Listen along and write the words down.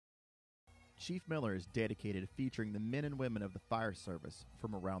Chief Miller is dedicated to featuring the men and women of the fire service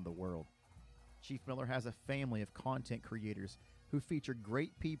from around the world. Chief Miller has a family of content creators who feature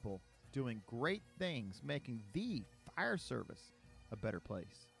great people doing great things, making the fire service a better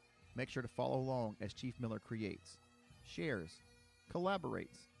place. Make sure to follow along as Chief Miller creates, shares,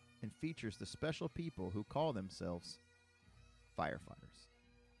 collaborates, and features the special people who call themselves firefighters.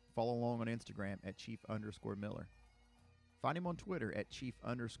 Follow along on Instagram at Chief_Miller. Find him on Twitter at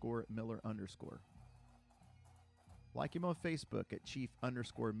Chief_Miller_. Like him on Facebook at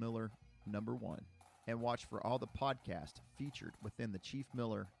Chief_Miller1. And watch for all the podcasts featured within the Chief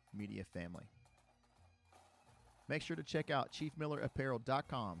Miller media family. Make sure to check out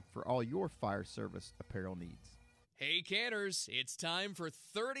ChiefMillerApparel.com for all your fire service apparel needs. Hey Canners, it's time for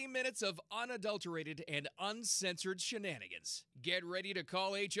 30 minutes of unadulterated and uncensored shenanigans. Get ready to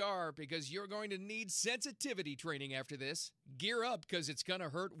call HR because you're going to need sensitivity training after this. Gear up because it's going to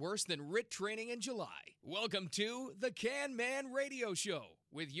hurt worse than RIT training in July. Welcome to the Can Man Radio Show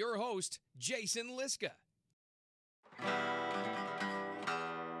with your host, Jason Liska.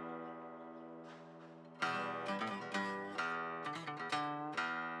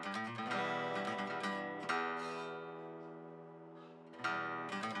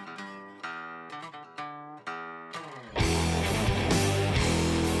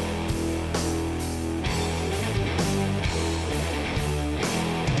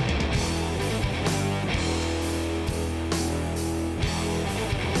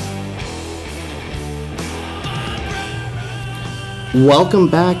 Welcome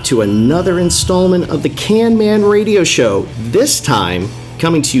back to another installment of the Can Man Radio Show. This time,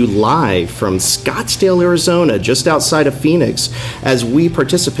 coming to you live from Scottsdale, Arizona, just outside of Phoenix, as we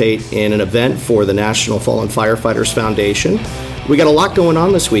participate in an event for the National Fallen Firefighters Foundation. We got a lot going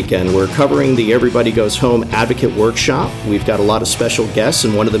on this weekend. We're covering the Everybody Goes Home Advocate Workshop. We've got a lot of special guests,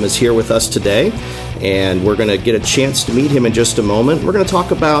 and one of them is here with us today. And we're going to get a chance to meet him in just a moment. We're going to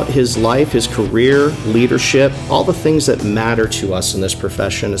talk about his life, his career, leadership, all the things that matter to us in this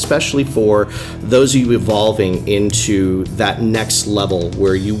profession, especially for those of you evolving into that next level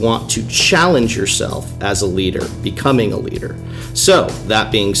where you want to challenge yourself as a leader, becoming a leader. So,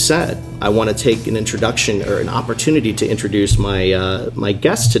 that being said, I want to take an introduction or an opportunity to introduce my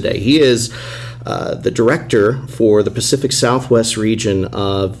guest today. He is the director for the Pacific Southwest region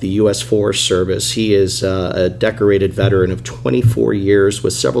of the U.S. Forest Service. He is a decorated veteran of 24 years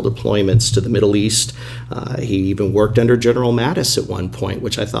with several deployments to the Middle East. He even worked under General Mattis at one point,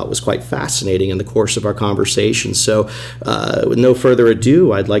 which I thought was quite fascinating in the course of our conversation. So with no further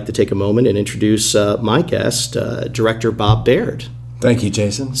ado, I'd like to take a moment and introduce my guest, Director Bob Baird. Thank you,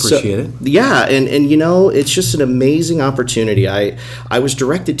 Jason. Appreciate it. Yeah, and you know, it's just an amazing opportunity. I was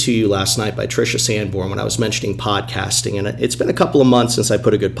directed to you last night by Tricia Sanborn when I was mentioning podcasting, and it's been a couple of months since I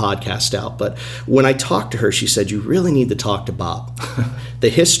put a good podcast out, but when I talked to her, she said, you really need to talk to Bob. The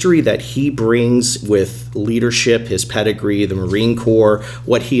history that he brings with leadership, his pedigree, the Marine Corps,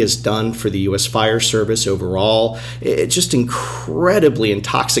 what he has done for the U.S. Fire Service overall, it's just incredibly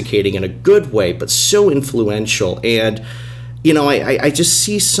intoxicating in a good way, but so influential. And you know, I just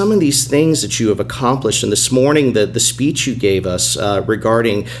see some of these things that you have accomplished. And this morning, the speech you gave us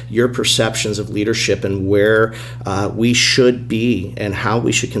regarding your perceptions of leadership and where we should be and how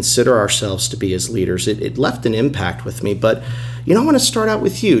we should consider ourselves to be as leaders, it left an impact with me. But, you know, I want to start out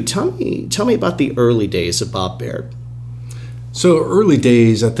with you. Tell me about the early days of Bob Baird. So early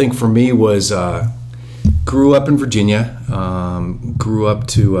days, I think for me was grew up in Virginia, grew up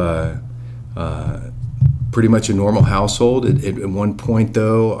to pretty much a normal household. At one point,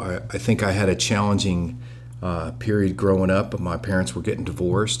 though, I think I had a challenging period growing up. My parents were getting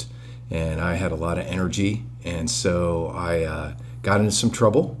divorced, and I had a lot of energy, and so I got into some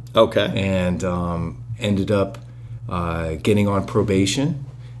trouble. Okay. And ended up getting on probation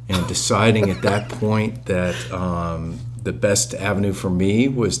and deciding at that point that the best avenue for me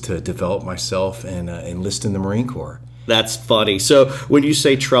was to develop myself and enlist in the Marine Corps. That's funny. So when you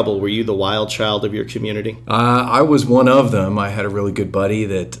say trouble, were you the wild child of your community? I was one of them. I had a really good buddy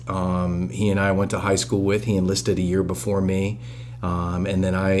that he and I went to high school with. He enlisted a year before me. And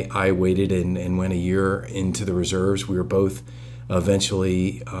then I waited and went a year into the reserves. We were both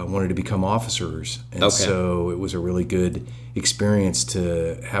eventually wanted to become officers. And okay. So it was a really good experience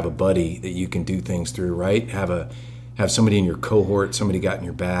to have a buddy that you can do things through, right? Have somebody in your cohort, somebody got in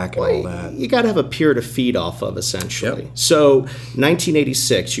your back and all that. You got to have a peer to feed off of, essentially. Yep. So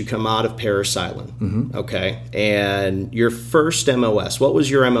 1986, you come out of Parris Island, Mm-hmm. okay? And your first MOS, what was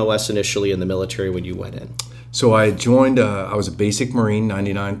your MOS initially in the military when you went in? So I joined, I was a basic Marine,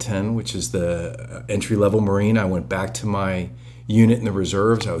 9910, which is the entry-level Marine. I went back to my unit in the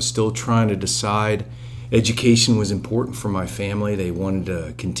reserves. I was still trying to decide. Education was important for my family. They wanted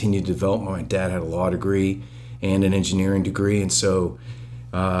to continue to develop. My dad had a law degree and an engineering degree, and so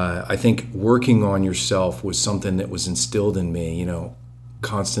I think working on yourself was something that was instilled in me,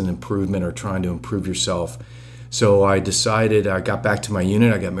 constant improvement or trying to improve yourself. So I decided, I got back to my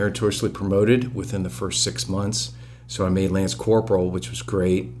unit. I got meritoriously promoted within the first 6 months. So I made Lance Corporal, which was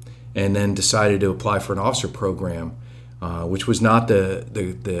great, and then decided to apply for an officer program, which was not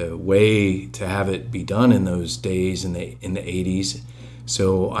the way to have it be done in those days in the 80s.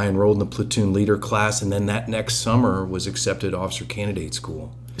 So I enrolled in the platoon leader class, and then that next summer was accepted officer candidate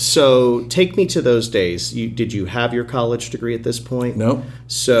school. So take me to those days. Did you have your college degree at this point? No.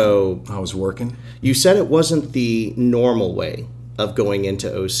 So I was working. You said it wasn't the normal way of going into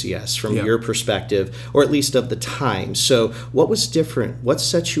OCS from your perspective, or at least of the time. So what was different? What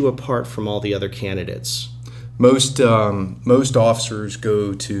sets you apart from all the other candidates? Most officers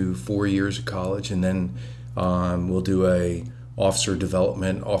go to 4 years of college, and then we'll do a officer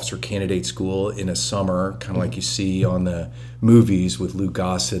development, officer candidate school in a summer, kind of like you see on the movies with Lou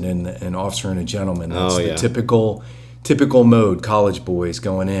Gossett and An Officer and a Gentleman. That's the typical mode, college boys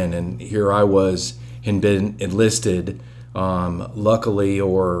going in. And here I was, had been enlisted, luckily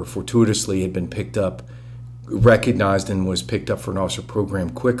or fortuitously had been picked up, recognized and was picked up for an officer program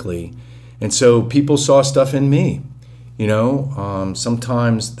quickly. And so people saw stuff in me.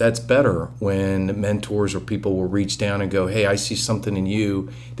 Sometimes that's better when mentors or people will reach down and go, hey, I see something in you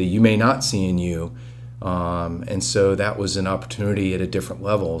that you may not see in you. And so that was an opportunity at a different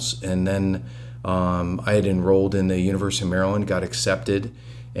levels. And then I had enrolled in the University of Maryland, got accepted,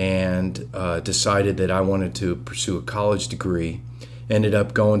 and decided that I wanted to pursue a college degree. Ended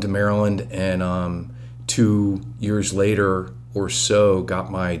up going to Maryland, and 2 years later or so got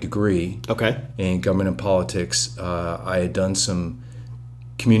my degree in government and politics. I had done some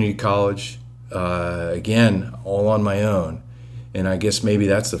community college, again, all on my own. And I guess maybe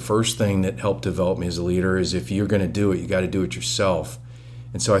that's the first thing that helped develop me as a leader, is if you're going to do it, you got to do it yourself.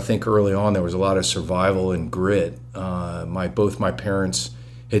 And so I think early on there was a lot of survival and grit. Both my parents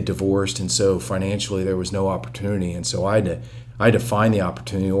had divorced, and so financially there was no opportunity. And so I had to find the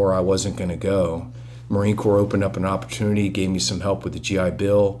opportunity, or I wasn't going to go. Marine Corps opened up an opportunity, gave me some help with the GI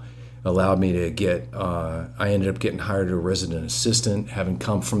Bill, allowed me to get, I ended up getting hired as a resident assistant, having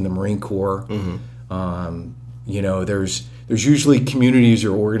come from the Marine Corps. There's usually communities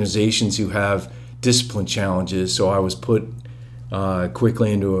or organizations who have discipline challenges, so I was put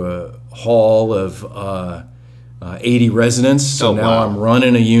quickly into a hall of 80 residents, so now I'm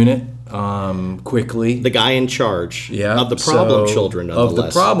running a unit. Quickly. The guy in charge of the problem children, of the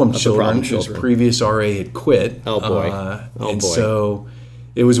problem children, whose previous RA had quit. Oh boy! So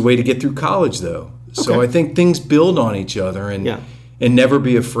it was a way to get through college, though. So I think things build on each other, and never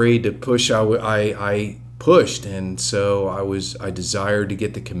be afraid to push. I pushed, and so I desired to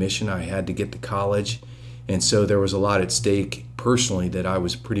get the commission. I had to get to college, and so there was a lot at stake personally that I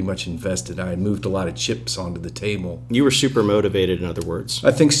was pretty much invested. I had moved a lot of chips onto the table. You were super motivated, in other words.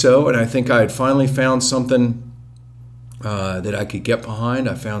 I think so, and I think I had finally found something that I could get behind.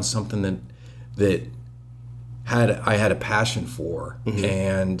 I found something that I had a passion for,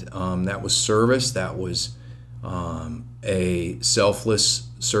 and that was service. That was a selfless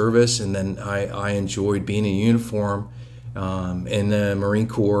service, and then I enjoyed being in uniform. In the Marine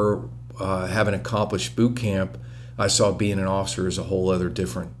Corps, having accomplished boot camp, I saw being an officer as a whole other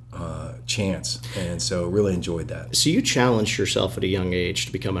different chance, and so really enjoyed that. So you challenged yourself at a young age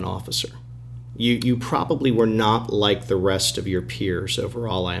to become an officer. You probably were not like the rest of your peers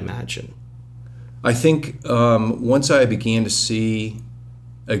overall, I imagine. I think once I began to see,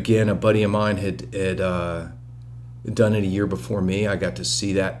 again, a buddy of mine had done it a year before me. I got to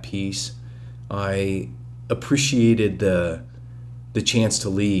see that piece. I appreciated the chance to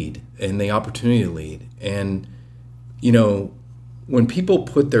lead and the opportunity to lead. And when people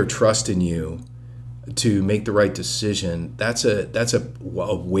put their trust in you to make the right decision, that's a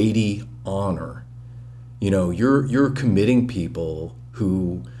weighty honor. You're committing people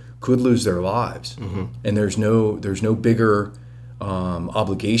who could lose their lives, and there's no bigger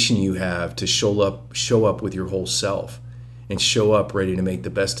obligation you have to show up with your whole self and show up ready to make the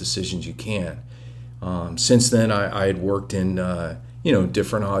best decisions you can. Since then, I had worked in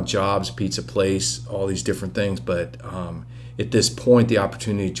different odd jobs, pizza place, all these different things. But at this point, the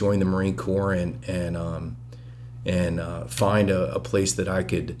opportunity to join the Marine Corps and find a place that I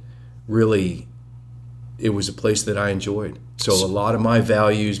could really it was a place that I enjoyed. So a lot of my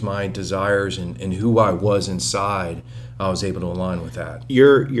values, my desires, and who I was inside, I was able to align with that.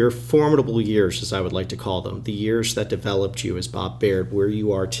 Your formidable years, as I would like to call them, the years that developed you as Bob Baird, where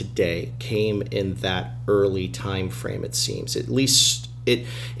you are today, came in that early time frame, it seems. At least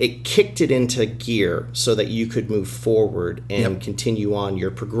it kicked it into gear so that you could move forward and continue on your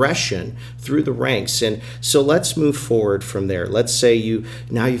progression through the ranks. And so let's move forward from there. Let's say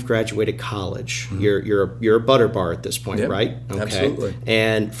you've graduated college. Mm-hmm. You're a butter bar at this point, right? Okay. Absolutely.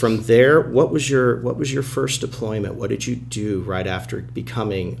 And from there, what was your first deployment? What did you do right after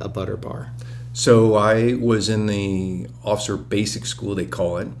becoming a butter bar? So I was in the officer basic school, they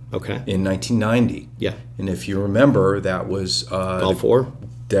call it, in 1990. Yeah. And if you remember, that was Gulf War?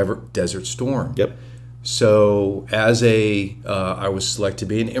 Desert Storm. Yep. So as I was selected to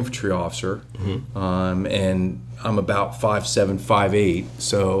be an infantry officer, and I'm about 5'7", 5'8",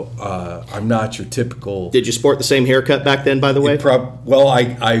 so I'm not your typical... Did you sport the same haircut back then, by the way?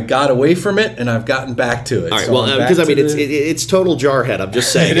 I got away from it, and I've gotten back to it. All right, so because it's total jarhead. I'm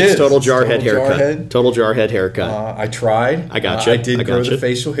just saying, it's total jarhead haircut. Total jarhead haircut. I tried. I got you. I did grow the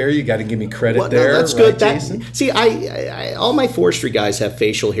facial hair. You got to give me credit there. No, that's good. Jason? See, I all my forestry guys have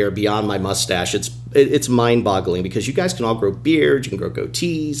facial hair beyond my mustache. It's mind-boggling because you guys can all grow beards, you can grow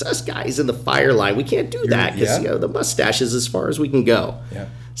goatees. Us guys in the fire line, we can't do that because the mustache is as far as we can go. Yeah.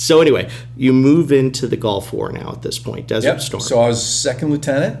 So anyway, you move into the Gulf War now at this point, Desert Storm. So I was second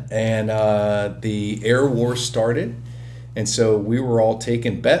lieutenant, and the air war started, and so we were all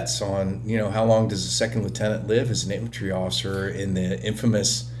taking bets on how long does a second lieutenant live as an infantry officer in the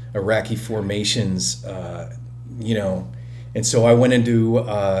infamous Iraqi formations, And so I went into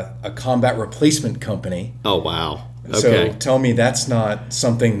a combat replacement company. Oh, wow. Okay. So tell me that's not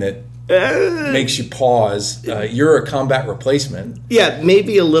something that makes you pause. You're a combat replacement. Yeah,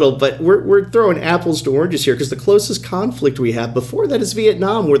 maybe a little, but we're throwing apples to oranges here because the closest conflict we have before that is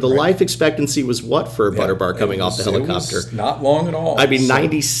Vietnam, where the life expectancy was what for a butter bar coming off the helicopter? It was not long at all. I mean,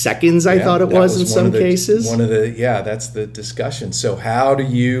 90 seconds, I thought it was in some cases. That's the discussion. So how do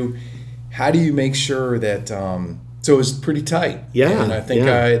you make sure that... So it was pretty tight. Yeah. And I think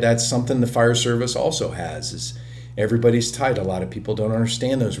that's something the fire service also has is everybody's tight. A lot of people don't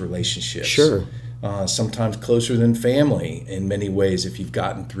understand those relationships. Sure. Sometimes closer than family in many ways if you've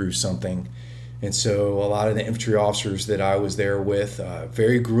gotten through something. And so a lot of the infantry officers that I was there with,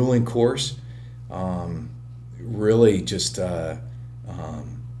 very grueling course, really just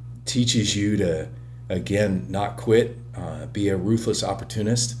teaches you to, again, not quit. Be a ruthless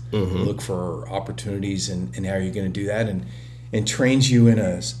opportunist, look for opportunities and how you're going to do that, and trains you in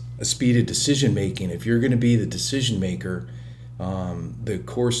a speed of decision making. If you're going to be the decision maker, the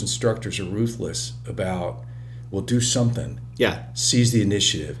course instructors are ruthless about, well, do something. Yeah. Seize the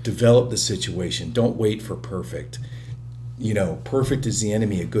initiative, develop the situation. Don't wait for perfect. Perfect is the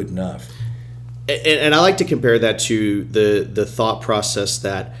enemy of good enough. And I like to compare that to the thought process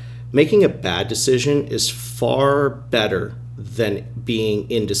that making a bad decision is far better than being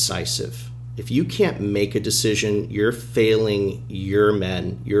indecisive. If you can't make a decision, you're failing your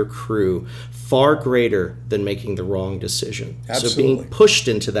men, your crew, far greater than making the wrong decision. Absolutely. So being pushed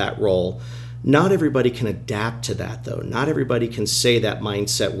into that role, not everybody can adapt to that, though. Not everybody can say that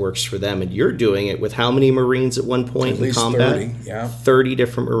mindset works for them. And you're doing it with how many Marines at one point in combat? 30, yeah. 30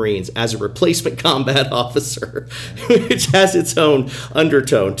 different Marines as a replacement combat officer, which has its own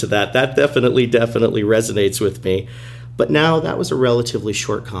undertone to that. That definitely resonates with me. But now that was a relatively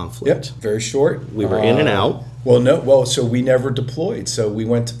short conflict. Yep, very short. We were in and out. So we never deployed. So we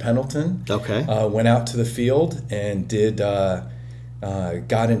went to Pendleton. Okay. Went out to the field and did...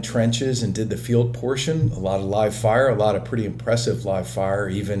 got in trenches and did the field portion. A lot of live fire, a lot of pretty impressive live fire,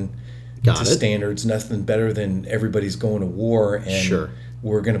 even to standards. Nothing better than everybody's going to war, and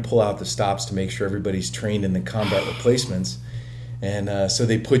we're going to pull out the stops to make sure everybody's trained in the combat replacements. And so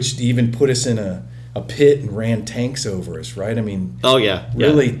they put us in a pit and ran tanks over us, right? I mean,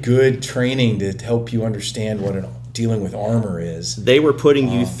 really good training to help you understand what dealing with armor is. They were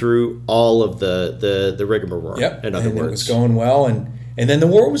putting you through all of the rigmarole. Yep. In other words, it was going well, and then the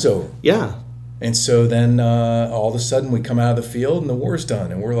war was over. Yeah. And so then all of a sudden we come out of the field and the war's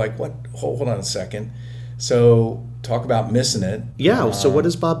done, and we're like, what? Hold on a second. So talk about missing it. Yeah. So what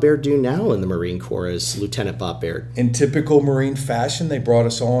does Bob Baird do now in the Marine Corps as Lieutenant Bob Baird? In typical Marine fashion, they brought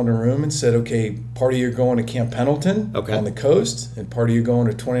us all in a room and said, okay, part of you are going to Camp Pendleton on the coast, and part of you are going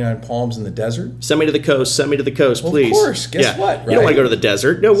to 29 Palms in the desert. Send me to the coast, please. Of course. Guess what? Right? You don't want to go to the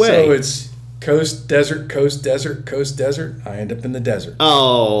desert. No way. So it's coast, desert, coast, desert, coast, desert. I end up in the desert.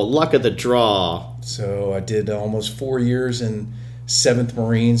 Oh, luck of the draw. So I did almost 4 years in 7th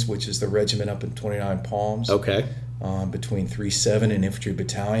Marines, which is the regiment up in 29 Palms. Okay. Between 3-7 and Infantry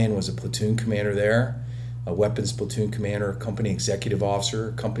Battalion, was a platoon commander there, a weapons platoon commander, company executive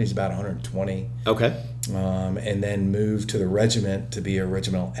officer. Company's about 120. Okay. And then moved to the regiment to be a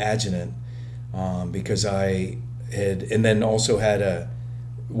regimental adjutant because I had, and then also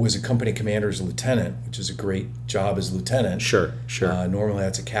was a company commander as a lieutenant, which is a great job as lieutenant. Sure. Normally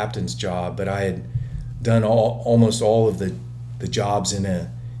that's a captain's job, but I had done almost all of the jobs in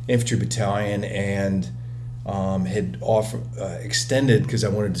a infantry battalion and had extended because I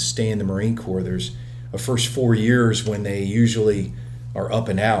wanted to stay in the Marine Corps. There's a first 4 years when they usually are up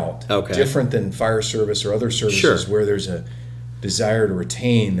and out. Okay. Different than fire service or other services where there's a desire to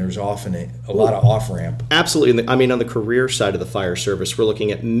retain. There's often a lot of off-ramp. Absolutely. I mean, on the career side of the fire service, we're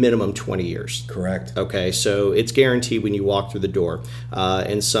looking at minimum 20 years. Correct. Okay, so it's guaranteed when you walk through the door.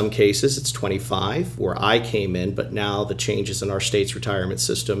 In some cases, it's 25, where I came in, but now the changes in our state's retirement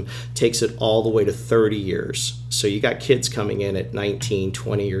system takes it all the way to 30 years. So you got kids coming in at 19,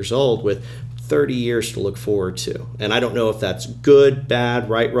 20 years old with 30 years to look forward to. And I don't know if that's good, bad,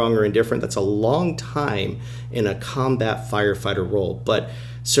 right, wrong, or indifferent. That's a long time in a combat firefighter role. But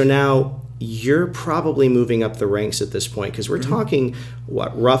so now you're probably moving up the ranks at this point, because we're talking,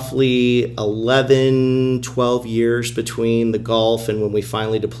 roughly 11, 12 years between the Gulf and when we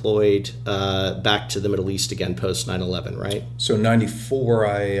finally deployed back to the Middle East again post 9/11, right? So 94,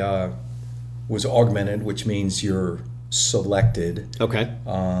 I was augmented, which means you're selected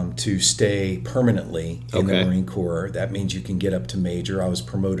to stay permanently in the Marine Corps. That means you can get up to major. I was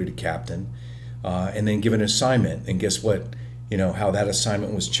promoted to captain, and then given an assignment. And guess what? You know how that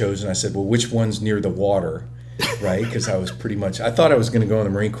assignment was chosen. I said, well, which one's near the water, right? Because I was I thought I was going to go in the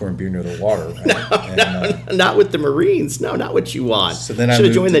Marine Corps and be near the water. Right? And, not with the Marines. No, not what you want. So then I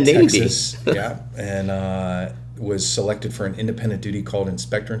moved joined to the Texas, Navy. And was selected for an independent duty called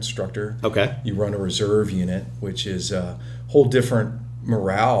inspector instructor. Okay. You run a reserve unit, which is a whole different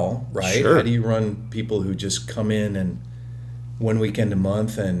morale, right? Sure. How do you run people who just come in and one weekend a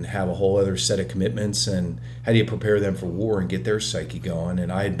month and have a whole other set of commitments, and how do you prepare them for war and get their psyche going?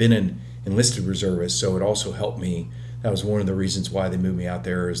 And I had been an enlisted reservist, so it also helped me. That was one of the reasons why they moved me out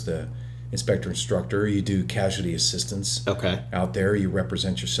there as the inspector instructor. You do casualty assistance out there. You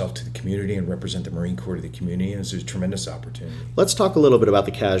represent yourself to the community and represent the Marine Corps to the community, and it's a tremendous opportunity. Let's talk a little bit about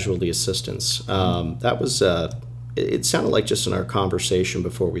the casualty assistance. That was, it sounded like just in our conversation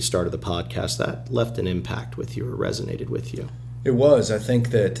before we started the podcast, that left an impact with you or resonated with you. It was. I think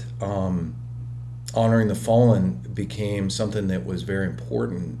that honoring the fallen became something that was very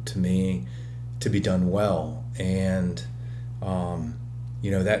important to me to be done well. And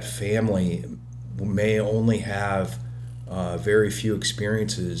that family may only have very few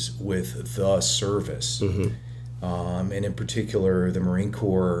experiences with the service. And in particular, the Marine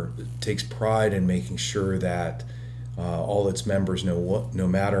Corps takes pride in making sure that all its members know no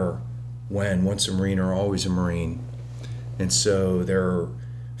matter when, once a Marine or always a Marine. And so their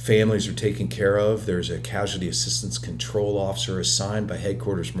families are taken care of. There's a casualty assistance control officer assigned by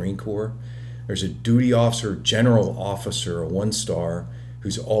Headquarters Marine Corps. There's a duty officer, general officer, a 1-star,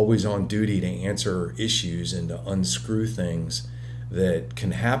 who's always on duty to answer issues and to unscrew things that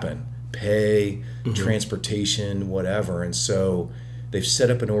can happen, pay, transportation, whatever. And so they've set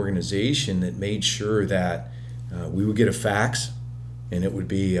up an organization that made sure that we would get a fax, and it would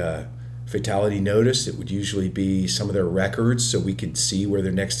be a fatality notice. It would usually be some of their records so we could see where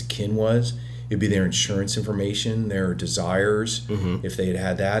their next of kin was. It'd be their insurance information, their desires, if they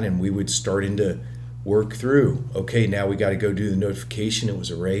had that, and we would start into work through, okay, now we got to go do the notification. It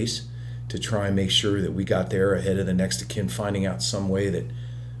was a race to try and make sure that we got there ahead of the next of kin finding out some way that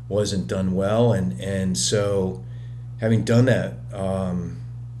wasn't done well. And so having done that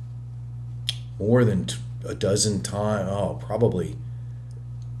more than a dozen times, probably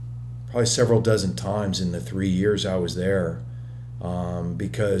several dozen times in the 3 years I was there,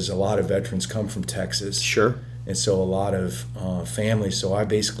 because a lot of veterans come from Texas. Sure. And so a lot of families. So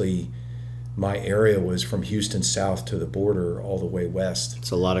my area was from Houston south to the border all the way west.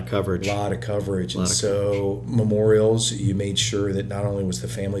 It's a lot of coverage. Memorials, you made sure that not only was the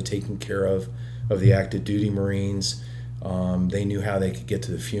family taken care of the active duty Marines, they knew how they could get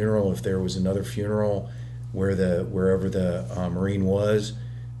to the funeral if there was another funeral wherever the Marine was,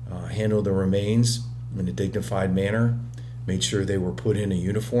 handled the remains in a dignified manner, made sure they were put in a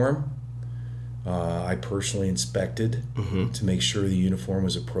uniform. I personally inspected to make sure the uniform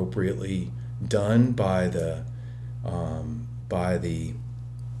was appropriately done by the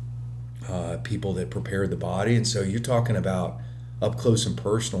people that prepared the body. And so you're talking about up close and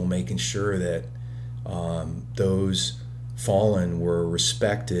personal, making sure that those fallen were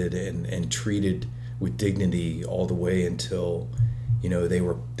respected and treated with dignity all the way until, they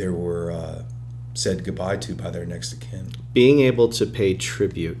were said goodbye to by their next of kin. Being able to pay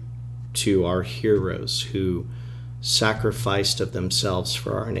tribute to our heroes who sacrificed of themselves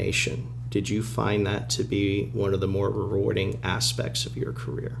for our nation, did you find that to be one of the more rewarding aspects of your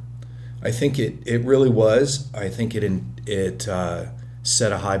career? I think it really was. I think it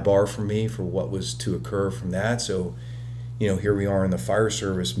set a high bar for me for what was to occur from that. So, here we are in the fire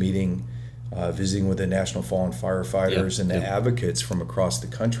service meeting, visiting with the National Fallen Firefighters and the advocates from across the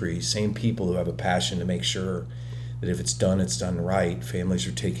country, same people who have a passion to make sure that if it's done right, families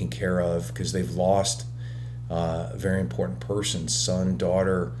are taken care of because they've lost a very important person, son,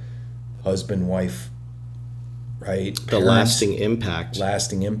 daughter, husband, wife, right? The lasting impact.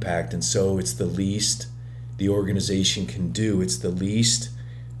 Lasting impact. And so it's the least the organization can do. It's the least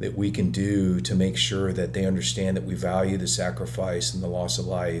that we can do to make sure that they understand that we value the sacrifice and the loss of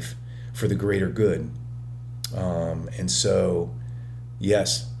life for the greater good. And so,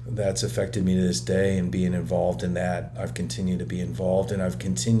 yes, that's affected me to this day, and being involved in that, I've continued to be involved, and I've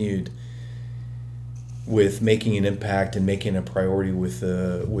continued with making an impact and making a priority with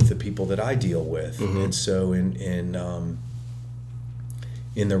the people that I deal with. And so in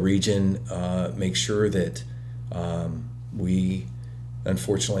the region, make sure that we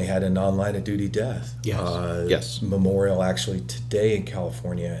unfortunately had a non-line of duty death. Yes. Memorial actually today in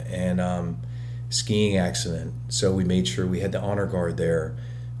California, and skiing accident. So we made sure we had the honor guard there.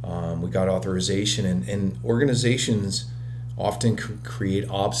 We got authorization, and organizations often create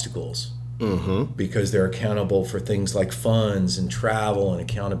obstacles because they're accountable for things like funds and travel and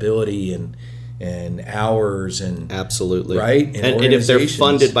accountability and hours and absolutely right. And if they're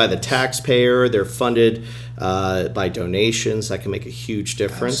funded by the taxpayer, they're funded by donations, that can make a huge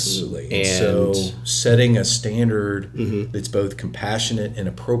difference. Absolutely. And so setting a standard that's both compassionate and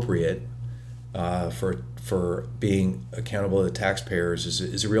appropriate for being accountable to the taxpayers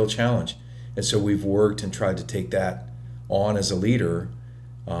is a real challenge. And so we've worked and tried to take that on as a leader,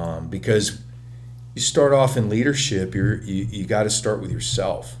 because you start off in leadership, you got to start with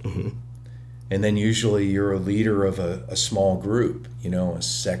yourself. And then usually you're a leader of a small group, a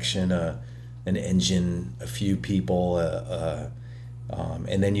section, an engine, a few people,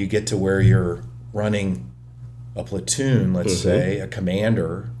 and then you get to where you're running a platoon, let's say, a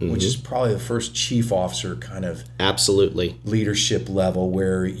commander, which is probably the first chief officer kind of absolutely leadership level,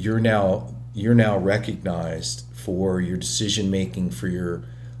 where you're now recognized for your decision making, for your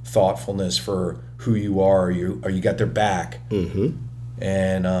thoughtfulness, for who you are. You got their back,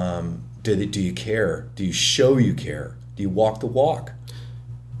 and do you care? Do you show you care? Do you walk the walk?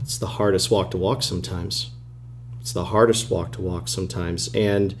 It's the hardest walk to walk sometimes.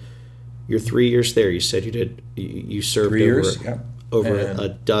 And you're 3 years there. You said you served 3 years, over a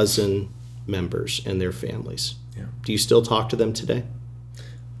dozen members and their families. Yeah. Do you still talk to them today?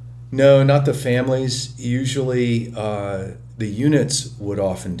 No, not the families. Usually the units would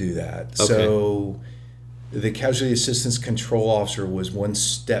often do that. Okay. So the Casualty Assistance Control Officer was one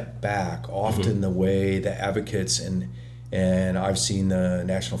step back, often the way the advocates and I've seen the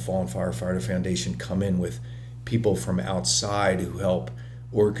National Fallen Firefighter Foundation come in with people from outside who help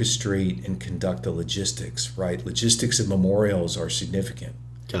orchestrate and conduct the logistics, right? Logistics of memorials are significant.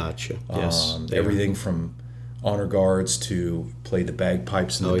 Gotcha. Yes. Everything from honor guards to play the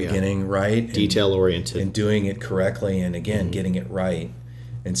bagpipes in the beginning, right? Detail oriented. And doing it correctly, and again, getting it right.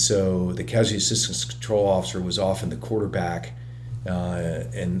 And so the Casualty Assistance Control Officer was often the quarterback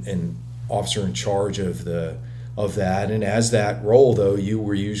and officer in charge of that. And as that role, though, you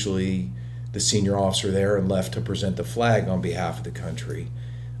were usually the senior officer there and left to present the flag on behalf of the country.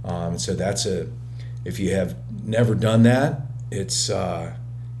 So if you have never done that, it's an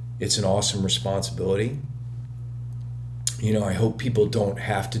awesome responsibility. I hope people don't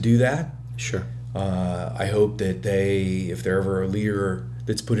have to do that. Sure. I hope that if they're ever a leader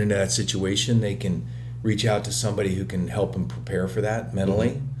that's put into that situation, they can reach out to somebody who can help them prepare for that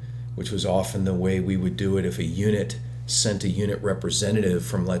mentally, which was often the way we would do it if a unit sent a unit representative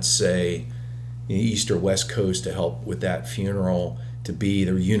from, let's say, East or West Coast to help with that funeral, to be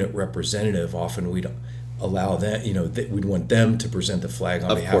their unit representative. Often we'd allow them, we'd want them to present the flag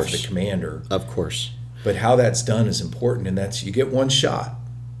on behalf of the commander. Of course. But how that's done is important, and that's, you get one shot.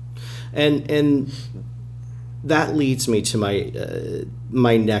 And that leads me to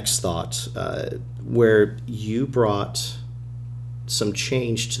my next thought, where you brought some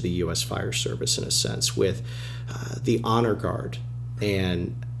change to the U.S. Fire Service in a sense with the Honor Guard,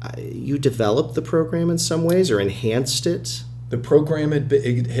 and you developed the program in some ways or enhanced it. The program had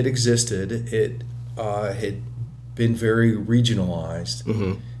existed. It had been very regionalized.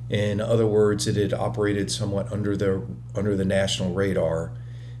 In other words, it had operated somewhat under the national radar.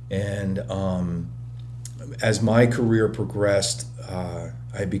 And as my career progressed, I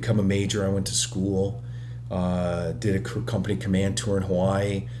had become a major. I went to school, did a company command tour in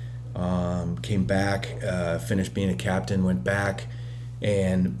Hawaii, came back, finished being a captain, went back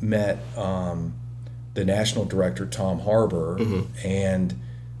and met the national director, Tom Harbor, and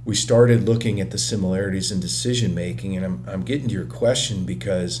we started looking at the similarities in decision making. And I'm getting to your question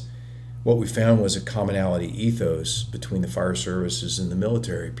because what we found was a commonality ethos between the fire services and the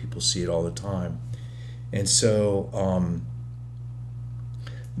military. People see it all the time. And so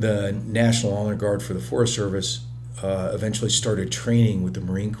the National Honor Guard for the Forest Service eventually started training with the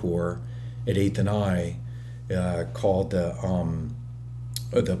Marine Corps at 8th and I, called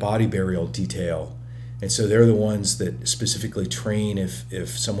the Body Burial Detail. And so they're the ones that specifically train if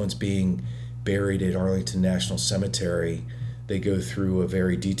someone's being buried at Arlington National Cemetery. They go through a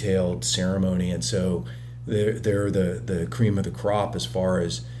very detailed ceremony, and so they're the cream of the crop as far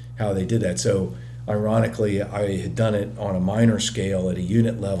as how they did that. So ironically, I had done it on a minor scale at a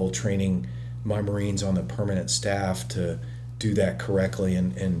unit level, training my Marines on the permanent staff to do that correctly,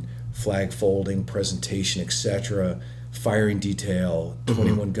 and flag folding, presentation, etc., firing detail,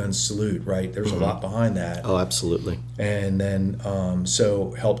 21 gun salute, right? There's a lot behind that. Oh, absolutely. And then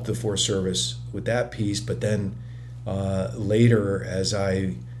so helped the Forest Service with that piece. But then later, as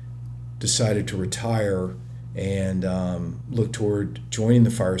I decided to retire and look toward joining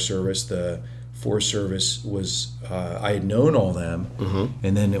the Fire Service, the Forest Service was, I had known all them,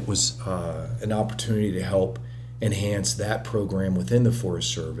 and then it was an opportunity to help enhance that program within the Forest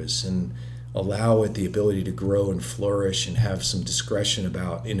Service and allow it the ability to grow and flourish and have some discretion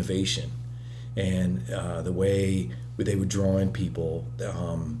about innovation and the way they would draw in people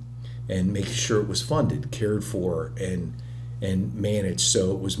and making sure it was funded, cared for, and managed.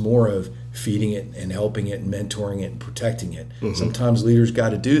 So it was more of feeding it and helping it and mentoring it and protecting it. Sometimes leaders got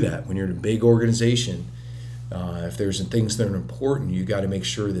to do that when you're in a big organization. If there's things that are important, you got to make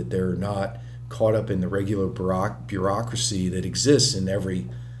sure that they're not caught up in the regular bureaucracy that exists in every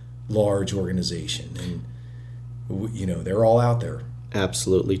large organization. And you know, they're all out there.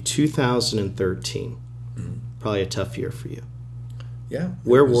 Absolutely. 2013, probably a tough year for you. Yeah.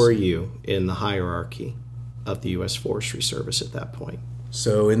 Where were you in the hierarchy of the U.S. Forestry Service at that point?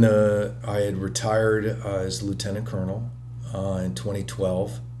 So I had retired as lieutenant colonel in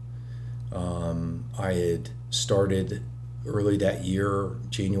 2012. I had started early that year,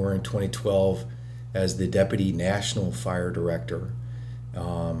 January 2012, as the Deputy National Fire Director.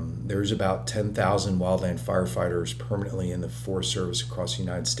 There's about 10,000 wildland firefighters permanently in the Forest Service across the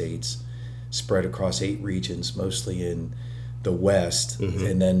United States, spread across 8 regions, mostly in the West,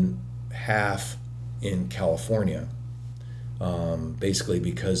 and then half in California, basically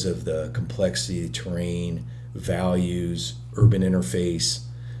because of the complexity, terrain, values, urban interface.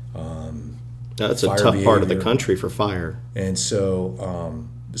 That's a tough part of the country for fire. And so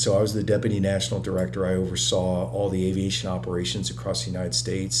I was the Deputy National Director. I oversaw all the aviation operations across the United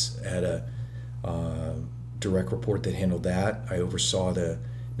States. I had a direct report that handled that. I oversaw the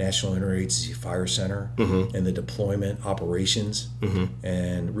National Interagency Fire Center and the deployment operations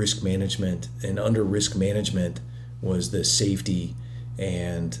and risk management. And under risk management was the safety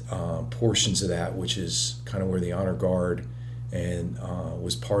and portions of that, which is kind of where the Honor Guard and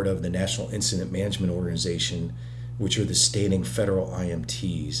was part of the National Incident Management Organization, which are the standing federal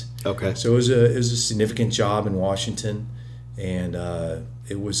IMTs. Okay. So it was a significant job in Washington, and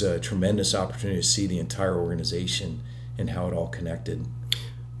it was a tremendous opportunity to see the entire organization and how it all connected.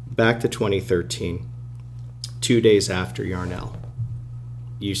 Back to 2013, 2 days after Yarnell,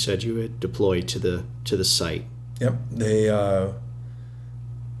 you said you had deployed to the site. Yep. They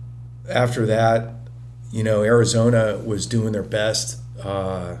after that, you know, Arizona was doing their best.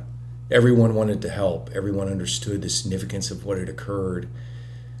 Everyone wanted to help. Everyone understood the significance of what had occurred.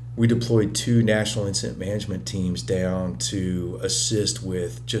 We deployed 2 national incident management teams down to assist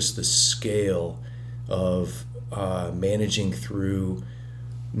with just the scale of managing through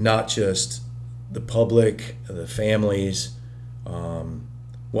not just the public, the families,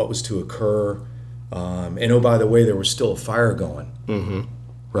 what was to occur. And oh, by the way, there was still a fire going.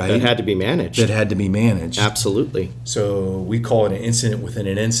 Right? That had to be managed. Absolutely. So we call it an incident within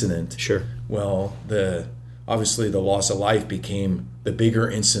an incident. Sure. Well, obviously the loss of life became the bigger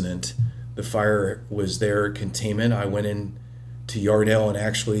incident. The fire was their containment. I went in to Yarnell, and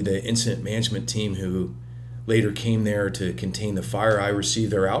actually the incident management team who later came there to contain the fire, I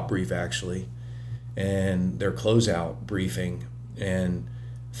received their out brief actually, and their closeout briefing. And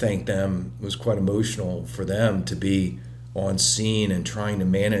thank them. It was quite emotional for them to be on scene and trying to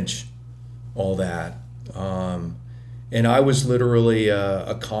manage all that. And I was literally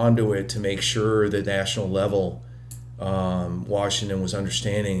a conduit to make sure that national level, Washington was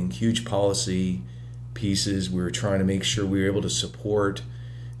understanding huge policy pieces. We were trying to make sure we were able to support.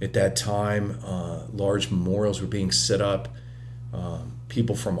 At that time, large memorials were being set up.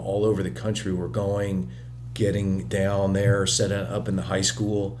 People from all over the country were getting down there, set up in the high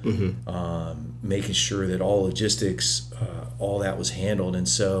school, making sure that all logistics, all that was handled. And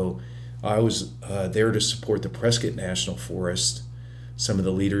so I was there to support the Prescott National Forest. Some of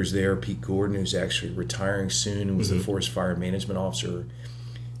the leaders there, Pete Gordon, who's actually retiring soon, and was the Forest Fire Management Officer,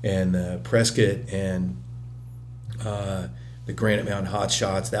 and Prescott and the Granite Mountain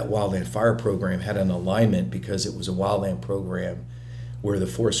Hotshots, that wildland fire program had an alignment because it was a wildland program where the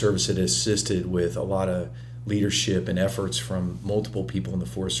Forest Service had assisted with a lot of leadership and efforts from multiple people in the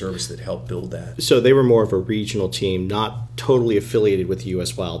Forest Service that helped build that. So they were more of a regional team, not totally affiliated with the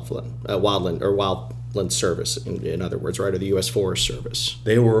U.S. Wildland Service, in other words, right, or the U.S. Forest Service.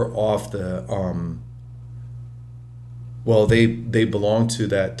 They were off the, they belonged to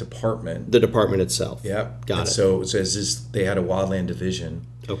that department. The department itself. Yep. Got and it. So it says they had a wildland division.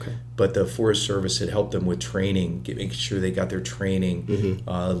 Okay. But the Forest Service had helped them with training, making sure they got their training,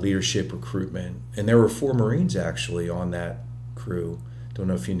 leadership, recruitment. And there were 4 Marines actually on that crew. Don't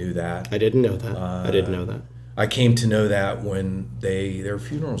know if you knew that. I didn't know that. I came to know that when their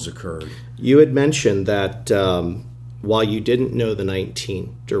funerals occurred. You had mentioned that while you didn't know the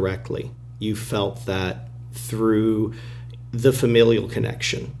 19 directly, you felt that through the familial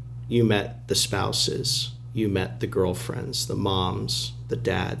connection, you met the spouses, you met the girlfriends, the moms, the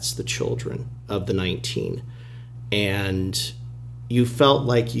dads, the children of the 19, and you felt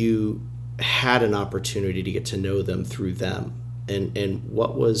like you had an opportunity to get to know them through them. And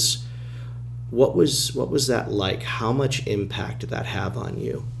what was that like? How much impact did that have on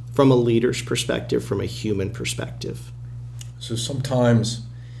you from a leader's perspective, from a human perspective? So sometimes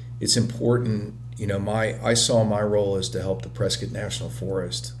it's important, I saw my role as to help the Prescott National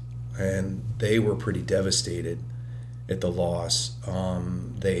Forest, and they were pretty devastated at the loss.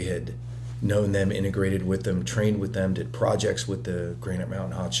 They had known them, integrated with them, trained with them, did projects with the Granite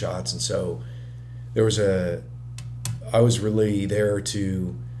Mountain Hotshots, and so I was really there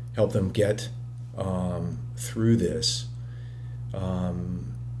to help them get through this.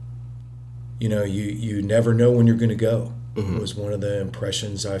 You never know when you're going to go. It was one of the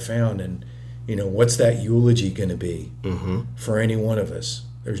impressions I found, and what's that eulogy going to be for any one of us?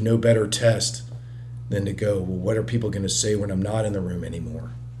 There's no better test than to go, well, what are people going to say when I'm not in the room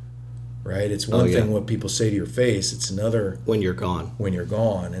anymore? Right? It's one thing what people say to your face. It's another when you're gone.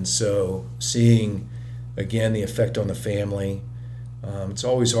 And so seeing, again, the effect on the family. It's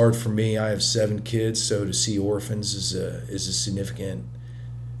always hard for me. I have 7 kids, so to see orphans is a significant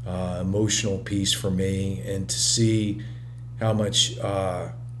emotional piece for me, and to see how much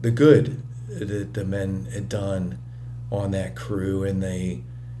the good that the men had done on that crew, and the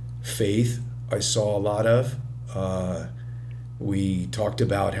faith I saw a lot of. We talked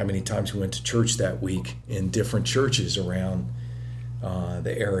about how many times we went to church that week in different churches around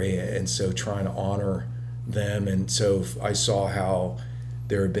the area, and so trying to honor them. And so I saw how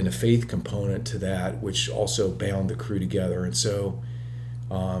there had been a faith component to that, which also bound the crew together. And so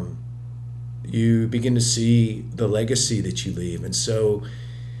you begin to see the legacy that you leave. And so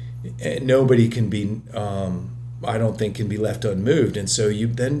nobody can be, I don't think, can be left unmoved. And so you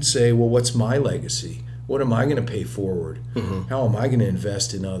then say, well, what's my legacy? What am I going to pay forward? How am I going to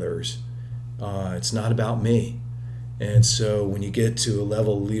invest in others? It's not about me. And so when you get to a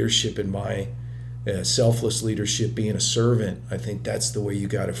level of leadership in my selfless leadership, being a servant, I think that's the way you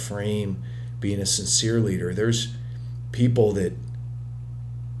got to frame being a sincere leader. There's people that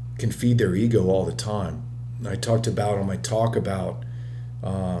can feed their ego all the time. I talked about on my talk about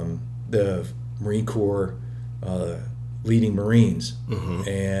the Marine Corps leading Marines,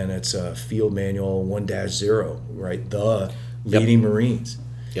 and it's a field manual 1-0, right? The leading Marines.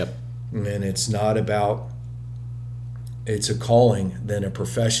 Yep. And it's not about, it's a calling than a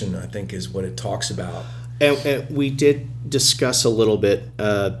profession, I think, is what it talks about. And we did discuss a little bit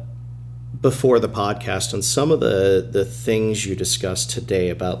before the podcast on some of the things you discussed today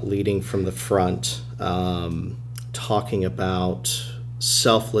about leading from the front, talking about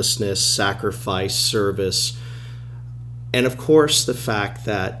selflessness, sacrifice, service, and of course the fact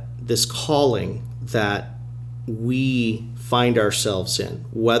that this calling that we find ourselves in,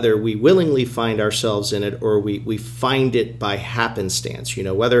 whether we willingly find ourselves in it or we find it by happenstance,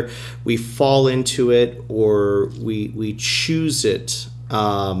 whether we fall into it or we choose it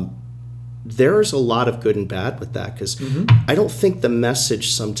there's a lot of good and bad with that, because I don't think the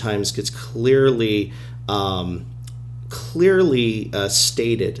message sometimes gets clearly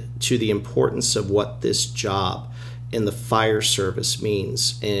stated to the importance of what this job in the fire service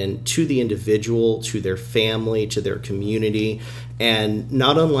means, and to the individual, to their family, to their community. And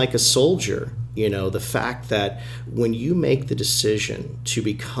not unlike a soldier, the fact that when you make the decision to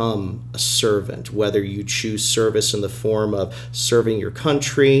become a servant, whether you choose service in the form of serving your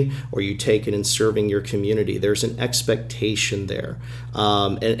country or you take it in serving your community, there's an expectation there.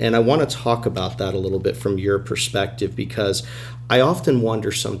 And I want to talk about that a little bit from your perspective, because I often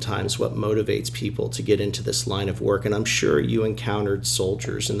wonder sometimes what motivates people to get into this line of work. And I'm sure you encountered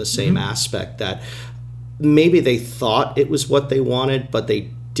soldiers in the same aspect, that maybe they thought it was what they wanted, but they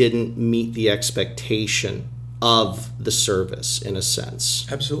didn't meet the expectation of the service, in a sense.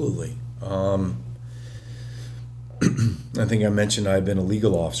 Absolutely. I think I mentioned I've been a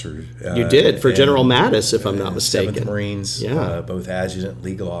legal officer. You did, for General Mattis, if I'm not mistaken. 7th Marines, both adjutant,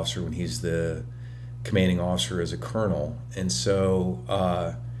 legal officer when he's the commanding officer as a colonel. And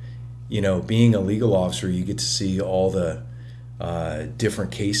so, being a legal officer, you get to see all the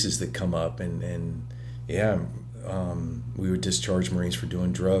different cases that come up. We would discharge Marines for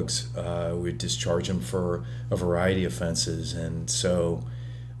doing drugs. We would discharge them for a variety of offenses, and so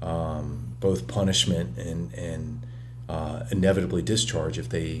both punishment and inevitably discharge if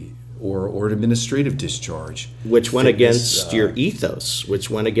they or administrative discharge, which went against your ethos,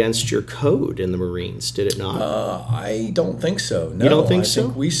 which went against your code in the Marines, did it not? I don't think so. No, you don't think so? I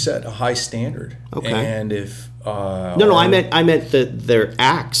think we set a high standard. Okay. And if I meant that their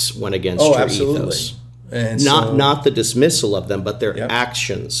acts went against your ethos. And not the dismissal of them, but their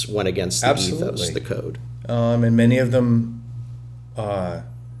actions went against the ethos, the code. And many of them,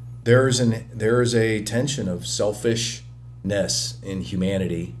 there is a tension of selfishness in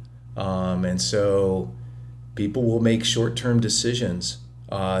humanity, and so people will make short-term decisions.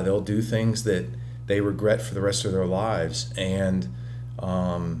 They'll do things that they regret for the rest of their lives, and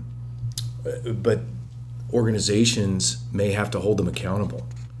but organizations may have to hold them accountable.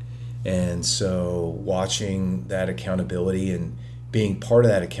 And so watching that accountability and being part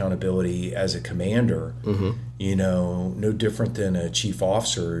of that accountability as a commander, no different than a chief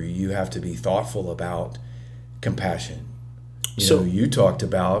officer, you have to be thoughtful about compassion. You talked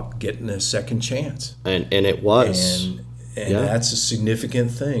about getting a second chance. And it was. And that's a significant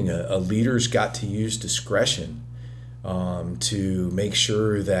thing. A leader's got to use discretion to make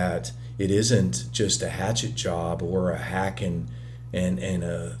sure that it isn't just a hatchet job or a hack and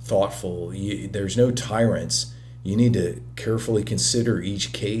a thoughtful. There's no tyrants. You need to carefully consider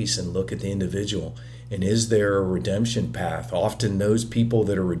each case and look at the individual. And is there a redemption path? Often those people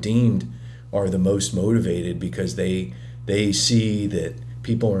that are redeemed are the most motivated because they see that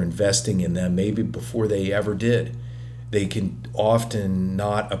people are investing in them maybe before they ever did. They can often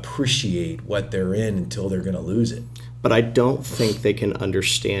not appreciate what they're in until they're going to lose it. But I don't think they can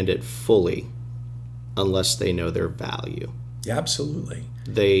understand it fully unless they know their value. Yeah, absolutely.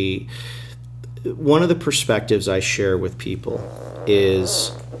 One of the perspectives I share with people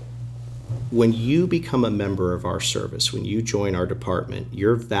is when you become a member of our service, when you join our department,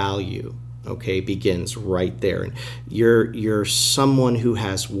 your value, begins right there. And you're someone who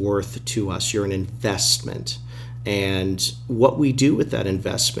has worth to us. You're an investment. And what we do with that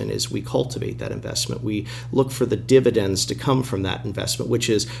investment is we cultivate that investment. We look for the dividends to come from that investment, which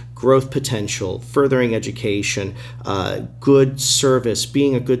is growth potential, furthering education, good service,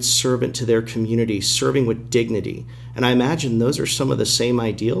 being a good servant to their community, serving with dignity. And I imagine those are some of the same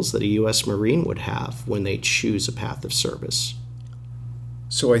ideals that a U.S. Marine would have when they choose a path of service.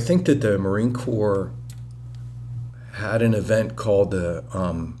 So I think that the Marine Corps had an event called the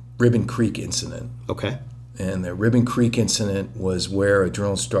Ribbon Creek Incident. Okay. And the Ribbon Creek incident was where a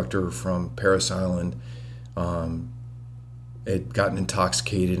drill instructor from Parris Island had gotten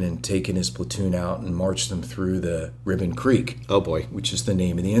intoxicated and taken his platoon out and marched them through the Ribbon Creek. Oh, boy. Which is the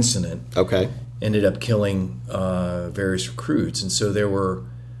name of the incident. Okay. Ended up killing various recruits. And so there were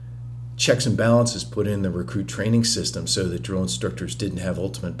checks and balances put in the recruit training system so that drill instructors didn't have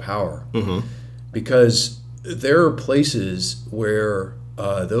ultimate power. Mm-hmm. Because there are places where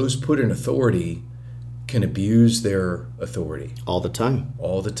those put in authority can abuse their authority. All the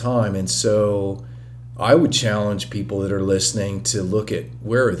time. And so I would challenge people that are listening to look at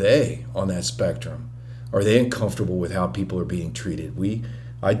where are they on that spectrum. Are they uncomfortable with how people are being treated?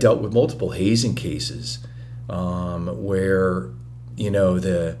 I dealt with multiple hazing cases where,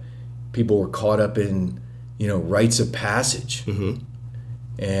 the people were caught up in, rites of passage. Mm-hmm.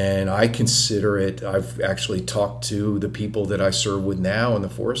 And I consider it, I've actually talked to the people that I serve with now in the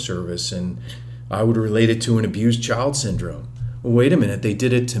Forest Service, and I would relate it to an abused child syndrome. Well, wait a minute, they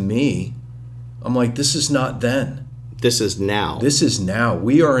did it to me. I'm like, this is not then. This is now. This is now.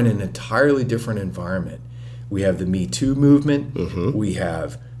 We are in an entirely different environment. We have the Me Too movement. Mm-hmm. We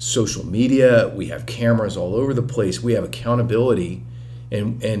have social media. We have cameras all over the place. We have accountability.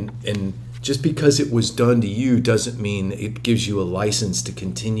 And just because it was done to you doesn't mean it gives you a license to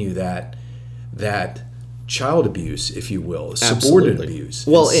continue that child abuse, if you will, subordinate abuse.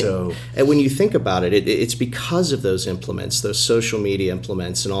 Well, and when you think about it, it's because of those implements, those social media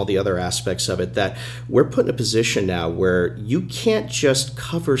implements and all the other aspects of it, that we're put in a position now where you can't just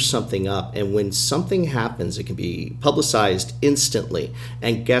cover something up, and when something happens, it can be publicized instantly.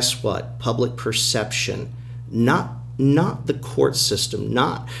 And guess what? Public perception, not the court system,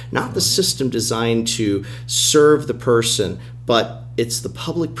 not the system designed to serve the person, but it's the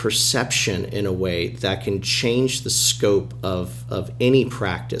public perception in a way that can change the scope of any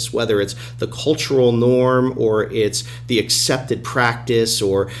practice, whether it's the cultural norm or it's the accepted practice,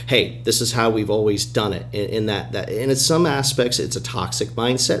 or hey, this is how we've always done it. And in some aspects it's a toxic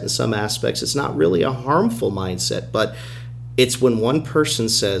mindset, in some aspects it's not really a harmful mindset, but it's when one person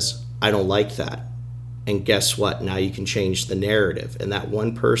says, I don't like that. And guess what? Now you can change the narrative. And that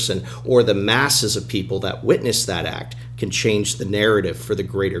one person, or the masses of people that witness that act, can change the narrative for the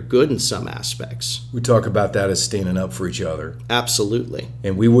greater good in some aspects. we talk about that as standing up for each other. Absolutely.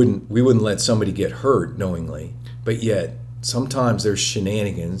 And we wouldn't let somebody get hurt knowingly. But yet, sometimes there's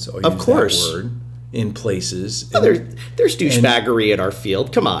shenanigans, I'll Of use course. that word, in places. Oh, there's douchebaggery at our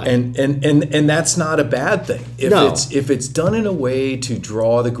field. Come on. And that's not a bad thing. No. If it's done in a way to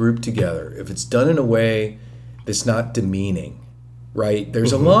draw the group together, if it's done in a way that's not demeaning, right?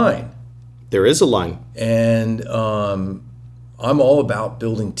 There's Mm-hmm. a line. There is a line. And I'm all about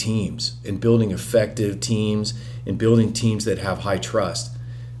building teams and building effective teams and building teams that have high trust.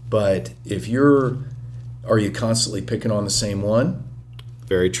 But are you constantly picking on the same one?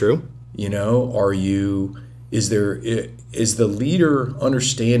 Very true. You know, is the leader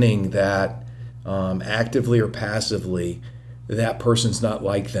understanding that actively or passively that person's not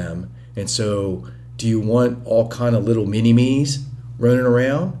like them? And so do you want all kind of little mini-me's running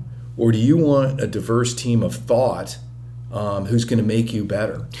around? Or do you want a diverse team of thought who's going to make you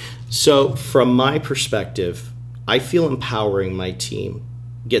better? So from my perspective, I feel empowering my team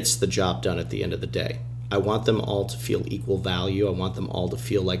gets the job done at the end of the day. I want them all to feel equal value. I want them all to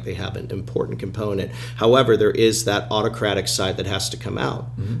feel like they have an important component. However, there is that autocratic side that has to come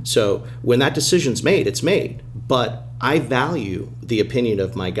out. Mm-hmm. So when that decision's made, it's made. But I value the opinion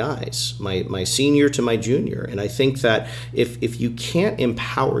of my guys, my senior to my junior. And I think that if you can't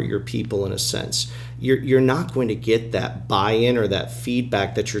empower your people in a sense, you're not going to get that buy-in or that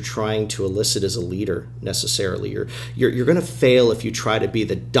feedback that you're trying to elicit as a leader necessarily. You're going to fail if you try to be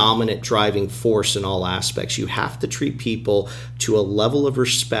the dominant driving force in all aspects. You have to treat people to a level of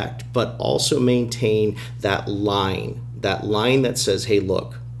respect, but also maintain that line that says, hey,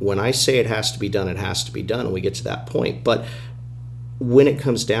 look, when I say it has to be done, it has to be done, and we get to that point. But when it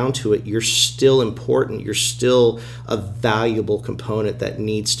comes down to it, you're still important. You're still a valuable component that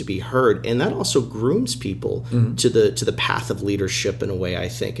needs to be heard, and that also grooms people to the path of leadership in a way, I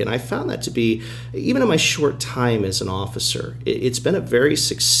think. And I found that to be, even in my short time as an officer, it's been a very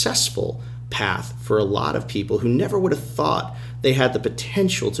successful path for a lot of people who never would have thought they had the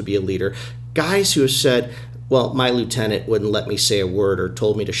potential to be a leader. Guys who have said, well, my lieutenant wouldn't let me say a word or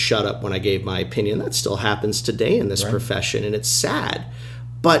told me to shut up when I gave my opinion. That still happens today in this profession, and it's sad.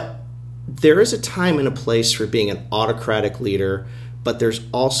 But there is a time and a place for being an autocratic leader, but there's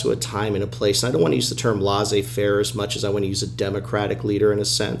also a time and a place, and I don't want to use the term laissez-faire as much as I want to use a democratic leader in a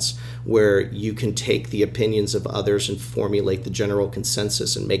sense, where you can take the opinions of others and formulate the general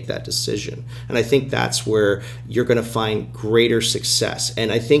consensus and make that decision. And I think that's where you're going to find greater success.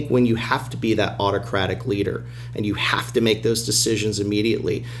 And I think when you have to be that autocratic leader and you have to make those decisions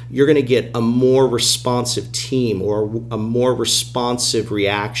immediately, you're going to get a more responsive team or a more responsive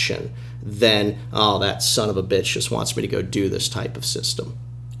reaction than, oh, that son of a bitch just wants me to go do this type of system.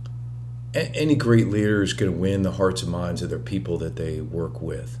 Any great leader is going to win the hearts and minds of their people that they work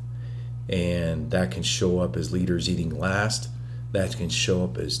with. And that can show up as leaders eating last. That can show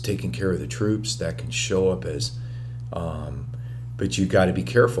up as taking care of the troops. That can show up as, but you got to be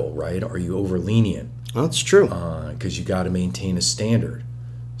careful, right? Are you over lenient? Oh, that's true. Because you got to maintain a standard.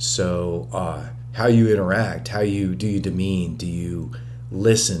 So how you interact, do you demean, do you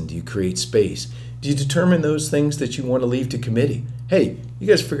listen, do you create space? Do you determine those things that you want to leave to committee? Hey, you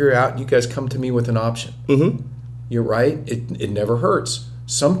guys figure it out and you guys come to me with an option. Mm-hmm. You're right. It never hurts.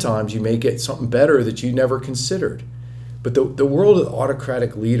 sometimes you may get something better that you never considered. But the world of the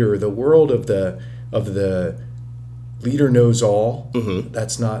autocratic leader, the world of the leader knows all,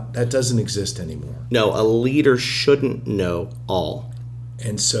 that doesn't exist anymore. No, a leader shouldn't know all.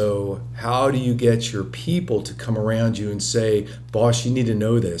 And so how do you get your people to come around you and say, boss, you need to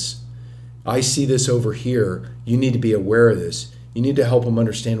know this. I see this over here. You need to be aware of this. You need to help them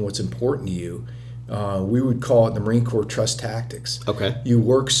understand what's important to you. We would call it in the Marine Corps trust tactics. Okay. You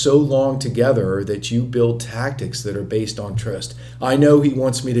work so long together that you build tactics that are based on trust. I know he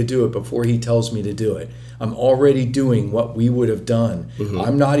wants me to do it before he tells me to do it. I'm already doing what we would have done.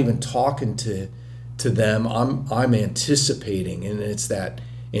 I'm not even talking to them. I'm anticipating, and it's that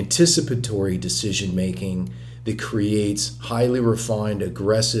anticipatory decision making that creates highly refined,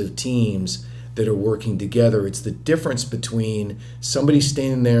 aggressive teams that are working together. It's the difference between somebody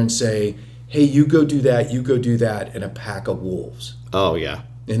standing there and say, hey, you go do that, and a pack of wolves. Oh, yeah.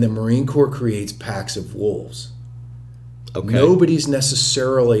 And the Marine Corps creates packs of wolves. Okay. Nobody's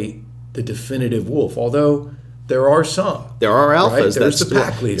necessarily the definitive wolf, although there are some. There are alphas. Right? There's That's the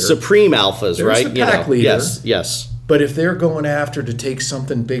pack leader. Supreme alphas, There's right? the pack leader. Yes. But if they're going after to take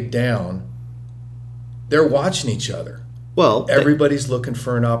something big down, they're watching each other. Well, Everybody's looking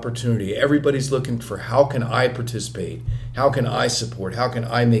for an opportunity. Everybody's looking for, how can I participate? How can I support? How can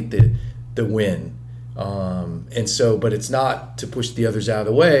I make the win? And so, but it's not to push the others out of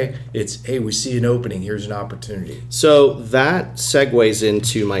the way. It's, hey, we see an opening. Here's an opportunity. So that segues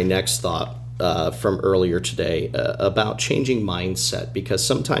into my next thought from earlier today about changing mindset, because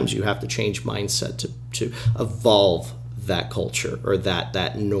sometimes you have to change mindset to evolve that culture or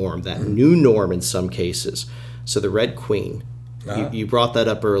that norm, that new norm in some cases. So the Red Queen, you brought that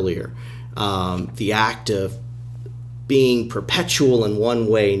up earlier. The act of being perpetual in one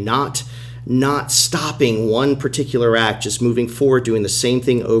way, not stopping one particular act, just moving forward, doing the same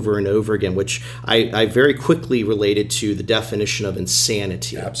thing over and over again, which I very quickly related to the definition of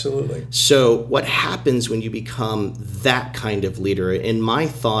insanity. Absolutely. So what happens when you become that kind of leader? In my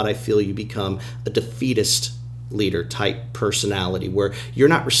thought, I feel you become a defeatist leader type personality, where you're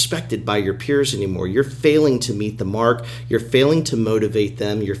not respected by your peers anymore. You're failing to meet the mark. You're failing to motivate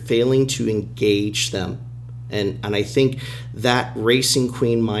them. You're failing to engage them. And I think that racing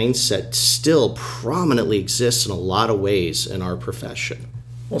queen mindset still prominently exists in a lot of ways in our profession.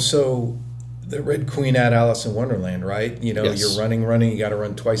 Well, so the Red Queen at Alice in Wonderland, right? You know, Yes. You're running, you got to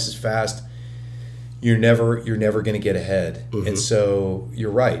run twice as fast. You're never going to get ahead. And so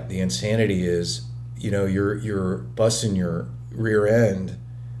you're right. The insanity is, you're busting your rear end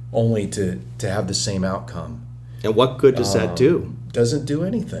only to have the same outcome. And what good does that do? Doesn't do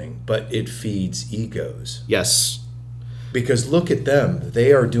anything, but it feeds egos. Yes. Because look at them.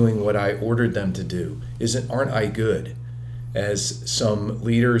 They are doing what I ordered them to do. Aren't I good? As some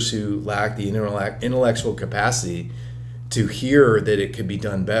leaders who lack the intellectual capacity to hear that it could be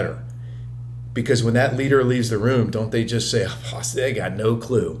done better. Because when that leader leaves the room, don't they just say, oh, they got no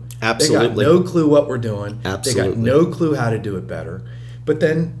clue. Absolutely. They got no clue what we're doing. Absolutely. They got no clue how to do it better. But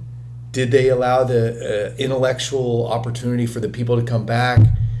then, did they allow the intellectual opportunity for the people to come back?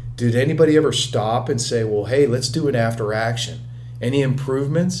 Did anybody ever stop and say, well, hey, let's do an after action? Any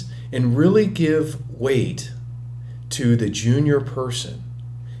improvements? And really give weight to the junior person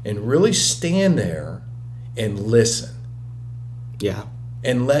and really stand there and listen. Yeah.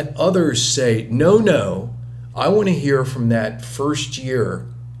 And let others say, no, I want to hear from that first year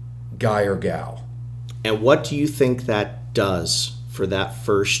guy or gal. And what do you think that does for that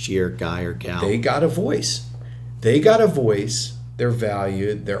first year guy or gal? They got a voice. They're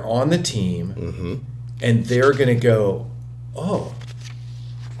valued. They're on the team. And they're going to go, oh,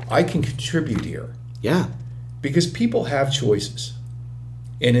 I can contribute here. Yeah. Because people have choices.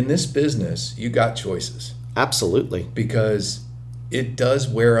 And in this business, you got choices. Absolutely. Because it does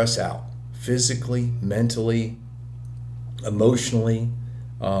wear us out physically, mentally, emotionally.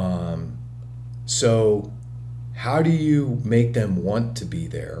 So how do you make them want to be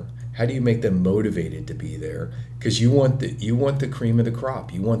there? How do you make them motivated to be there? Because you want the cream of the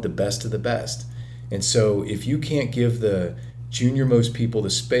crop. You want the best of the best. And so if you can't give the junior most people the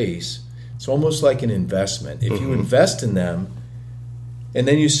space, it's almost like an investment. If you invest in them and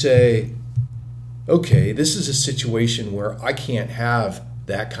then you say, okay, this is a situation where I can't have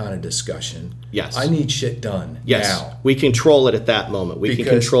that kind of discussion. Yes. I need shit done now. We control it at that moment. We can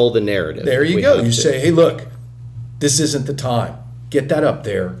control the narrative. There you go. You say, hey, look, this isn't the time. Get that up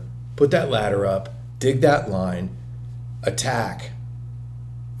there. Put that ladder up. Dig that line. Attack.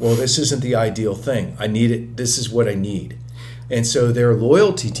 Well, this isn't the ideal thing. I need it. This is what I need. And so their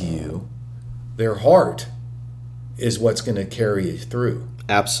loyalty to you, their heart, is what's going to carry you through.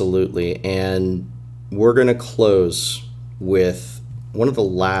 Absolutely. And we're going to close with one of the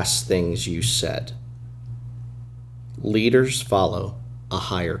last things you said. Leaders follow a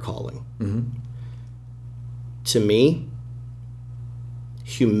higher calling. To me,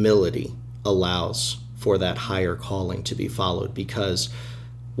 humility allows for that higher calling to be followed, because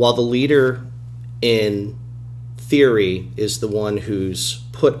while the leader in theory is the one who's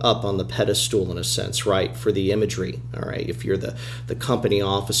put up on the pedestal in a sense, right, for the imagery, all right, if you're the company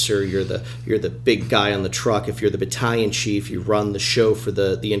officer, you're the big guy on the truck. If you're the battalion chief, you run the show for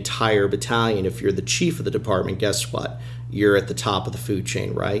the entire battalion. If you're the chief of the department, guess what, you're at the top of the food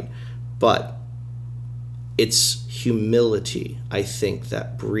chain, right? But it's humility, I think,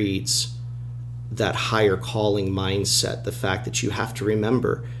 that breeds that higher calling mindset. The fact that you have to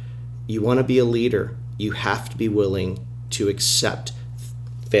remember, you want to be a leader, you have to be willing to accept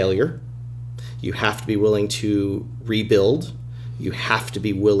failure. You have to be willing to rebuild. You have to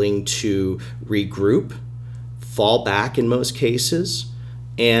be willing to regroup, fall back in most cases,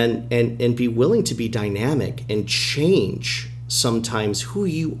 and be willing to be dynamic and change sometimes who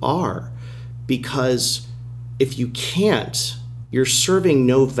you are. Because if you can't, you're serving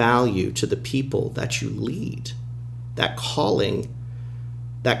no value to the people that you lead. That calling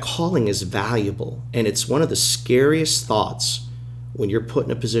is valuable, and it's one of the scariest thoughts when you're put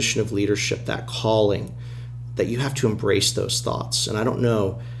in a position of leadership, that calling, that you have to embrace those thoughts. And I don't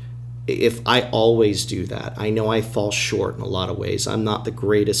know if I always do that. I know I fall short in a lot of ways. I'm not the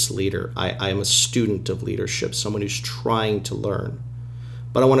greatest leader. I am a student of leadership, someone who's trying to learn.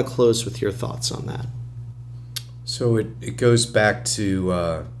 But I want to close with your thoughts on that. So it goes back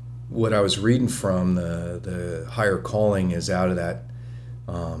to what I was reading from. The higher calling is out of that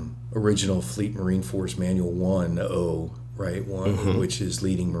original Fleet Marine Force Manual 1.0, right? Which is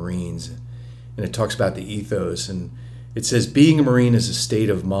leading Marines. And it talks about the ethos. And it says, being a Marine is a state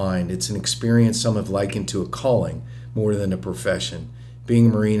of mind. It's an experience some have likened to a calling more than a profession. Being a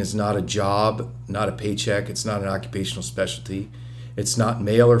Marine is not a job, not a paycheck. It's not an occupational specialty. It's not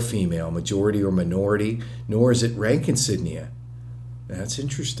male or female, majority or minority, nor is it rank insignia. That's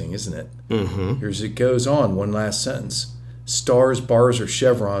interesting, isn't it? Here's it goes on, one last sentence. Stars, bars, or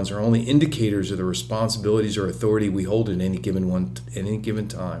chevrons are only indicators of the responsibilities or authority we hold at any given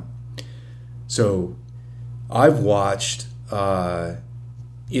time. So I've watched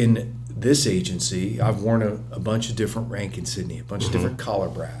in this agency, I've worn a bunch of different rank insignia, a bunch of different collar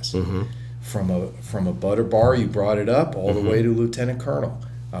brass. From a butter bar, you brought it up, all the way to lieutenant colonel.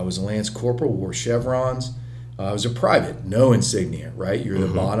 I was a lance corporal, wore chevrons. I was a private, no insignia, right? You're the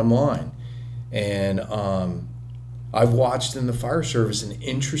bottom line. And I've watched in the fire service an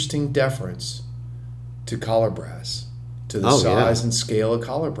interesting deference to collar brass, to the size and scale of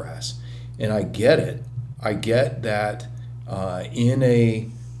collar brass. And I get it. I get that in a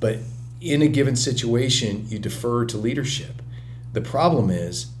given situation, you defer to leadership. The problem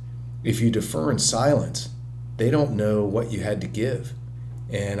is, if you defer in silence, they don't know what you had to give.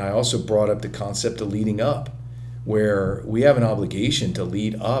 And I also brought up the concept of leading up, where we have an obligation to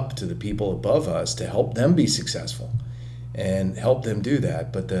lead up to the people above us to help them be successful and help them do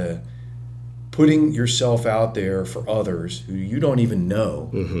that. But the putting yourself out there for others who you don't even know,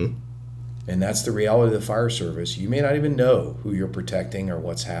 and that's the reality of the fire service, you may not even know who you're protecting or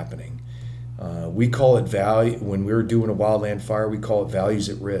what's happening. We call it value. When we're doing a wildland fire, we call it values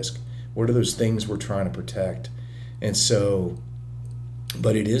at risk. What are those things we're trying to protect? And so,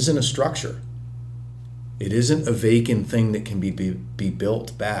 but it isn't a structure. It isn't a vacant thing that can be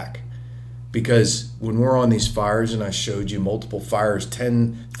built back. Because when we're on these fires, and I showed you multiple fires,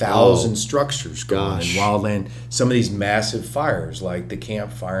 10,000 structures going in wildland, some of these massive fires like the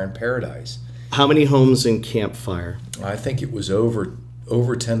Camp Fire in Paradise. How many homes in Camp Fire? I think it was over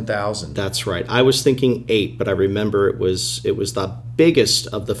 10,000. That's right. I was thinking 8, but I remember it was the biggest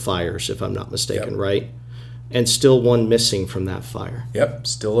of the fires, if I'm not mistaken, right? And still one missing from that fire. Yep,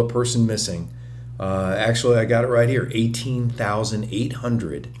 still a person missing. Actually, I got it right here.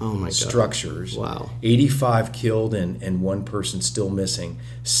 18,800 structures. Wow. 85 killed and one person still missing.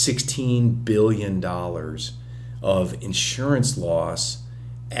 $16 billion of insurance loss,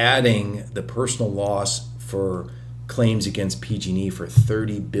 adding the personal loss for claims against PG&E for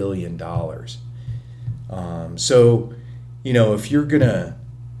 $30 billion. So, if you're going to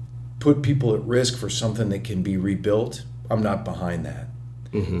put people at risk for something that can be rebuilt, I'm not behind that.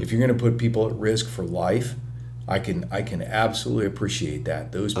 If you're going to put people at risk for life, I can absolutely appreciate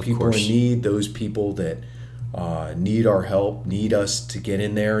that. Those people in need, those people that need our help, need us to get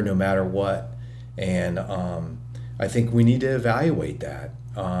in there no matter what. And I think we need to evaluate that.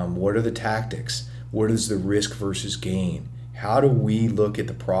 What are the tactics? What is the risk versus gain? How do we look at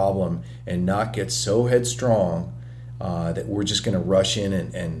the problem and not get so headstrong that we're just going to rush in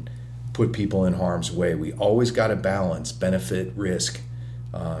and put people in harm's way? We always got to balance benefit, risk,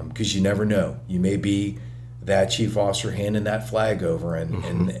 because you never know. You may be that chief officer handing that flag over,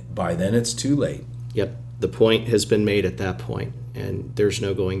 and by then it's too late. Yep. The point has been made at that point, and there's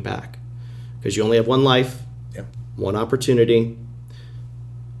no going back. Because you only have one life, one opportunity,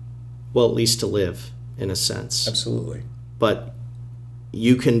 well, at least to live, in a sense. Absolutely. But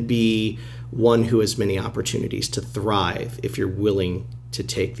you can be one who has many opportunities to thrive if you're willing to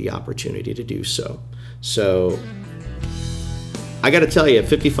take the opportunity to do so. So I got to tell you,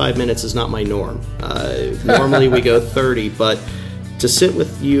 55 minutes is not my norm. Normally we go 30, but to sit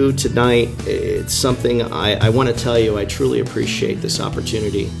with you tonight, it's something I want to tell you I truly appreciate this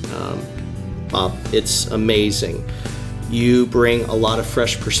opportunity. Bob, it's amazing. You bring a lot of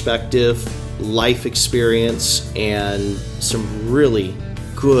fresh perspective, life experience, and some really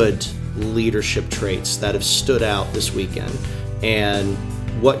good leadership traits that have stood out this weekend. And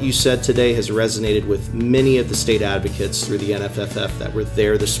what you said today has resonated with many of the state advocates through the NFFF that were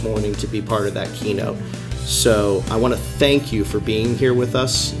there this morning to be part of that keynote. So I want to thank you for being here with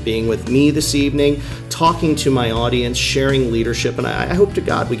us, being with me this evening, talking to my audience, sharing leadership. And I hope to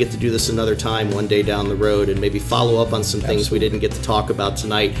God we get to do this another time one day down the road and maybe follow up on some things we didn't get to talk about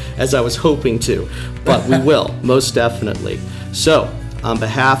tonight as I was hoping to. But we will, most definitely. So on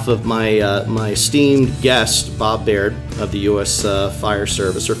behalf of my esteemed guest, Bob Baird of the U.S. Fire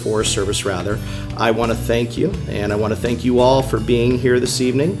Service, or Forest Service rather, I want to thank you, and I want to thank you all for being here this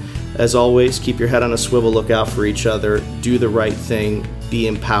evening. As always, keep your head on a swivel, look out for each other, do the right thing, be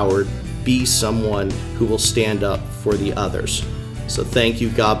empowered, be someone who will stand up for the others. So thank you,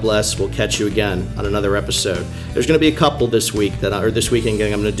 God bless. We'll catch you again on another episode. There's going to be a couple this week this weekend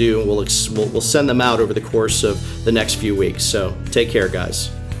I'm going to do. We'll send them out over the course of the next few weeks. So take care, guys.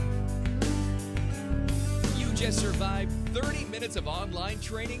 You just survived 30 minutes of online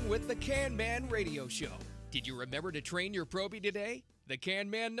training with the Can Man Radio Show. Did you remember to train your Proby today? The Can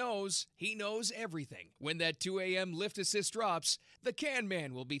Man knows. He knows everything. When that 2 a.m. lift assist drops, the Can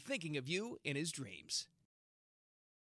Man will be thinking of you in his dreams.